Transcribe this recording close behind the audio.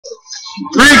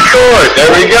Record.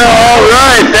 There we go. All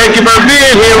right. Thank you for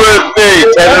being here with me.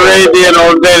 Arabian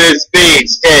on Venice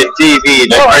Beach. TV,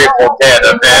 the Grateful Dead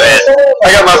of Venice.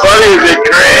 I got my buddies at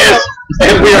Chris,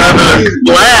 and we are having a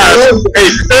blast.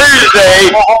 It's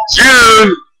Thursday,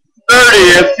 June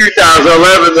 30th,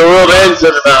 2011. The world ends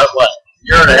in about, what, a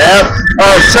year and a half?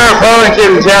 Oh, Sir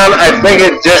Bollington Town, I think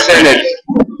it just ended.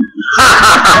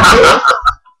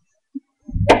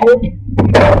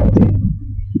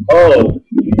 Oh,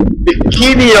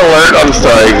 bikini alert! I'm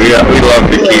sorry, we love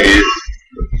bikinis.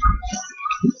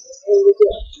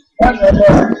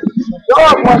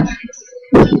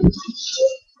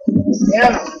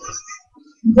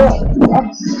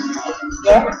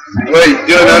 Wait,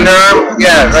 do an underarm?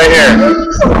 Yeah, right here.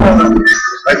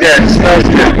 Right there, it smells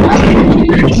good.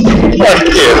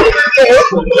 Thank you.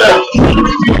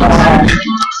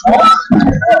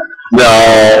 No.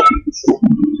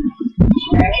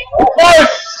 What?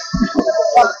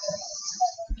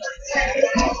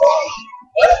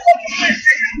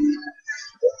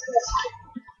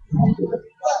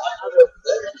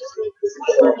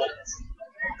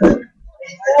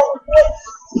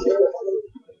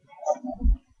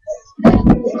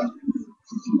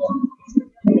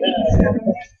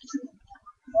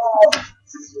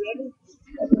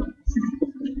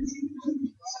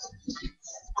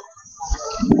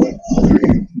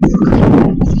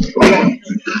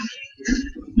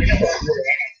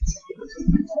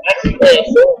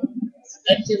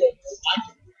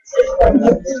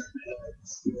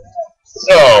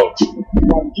 So,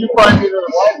 you find me the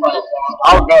Wi-Fi,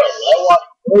 I'll go. I want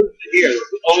to here. The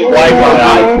only Wi-Fi I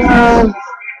have.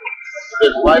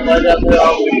 There's Wi-Fi down there.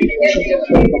 I'll be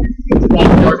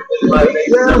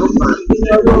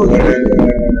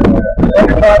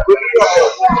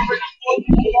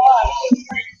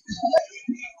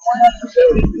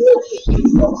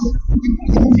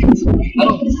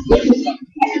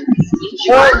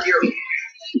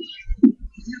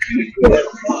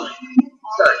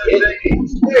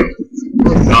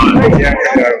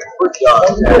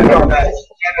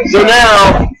So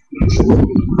now,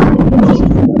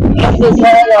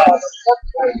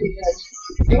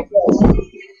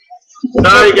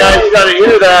 sorry guys, you gotta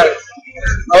hear that.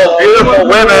 Oh, beautiful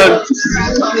women.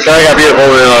 I got beautiful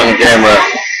women on camera.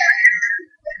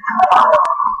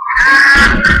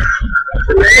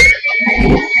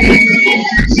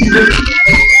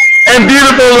 And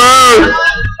beautiful love.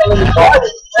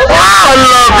 Wow, I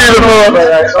love beautiful.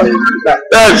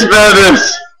 That's Venice.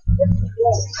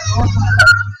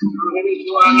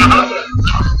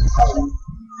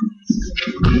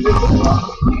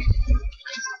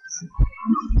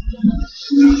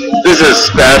 This is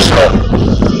special.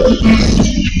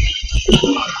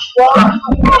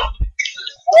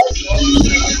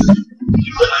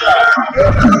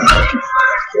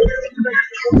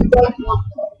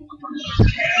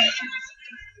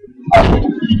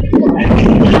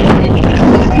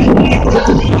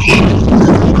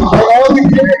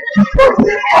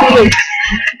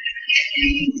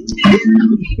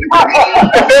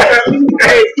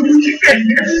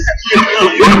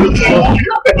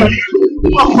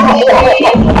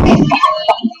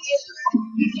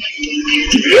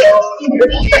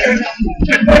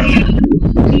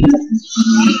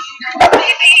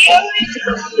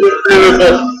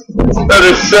 That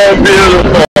is so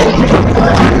beautiful.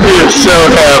 He is so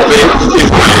happy.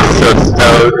 He's so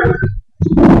stoked.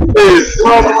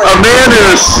 A man in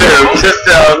a suit sits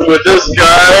down with this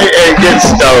guy and gets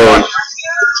stoned.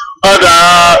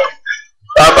 Ta-da!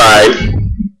 Bye-bye.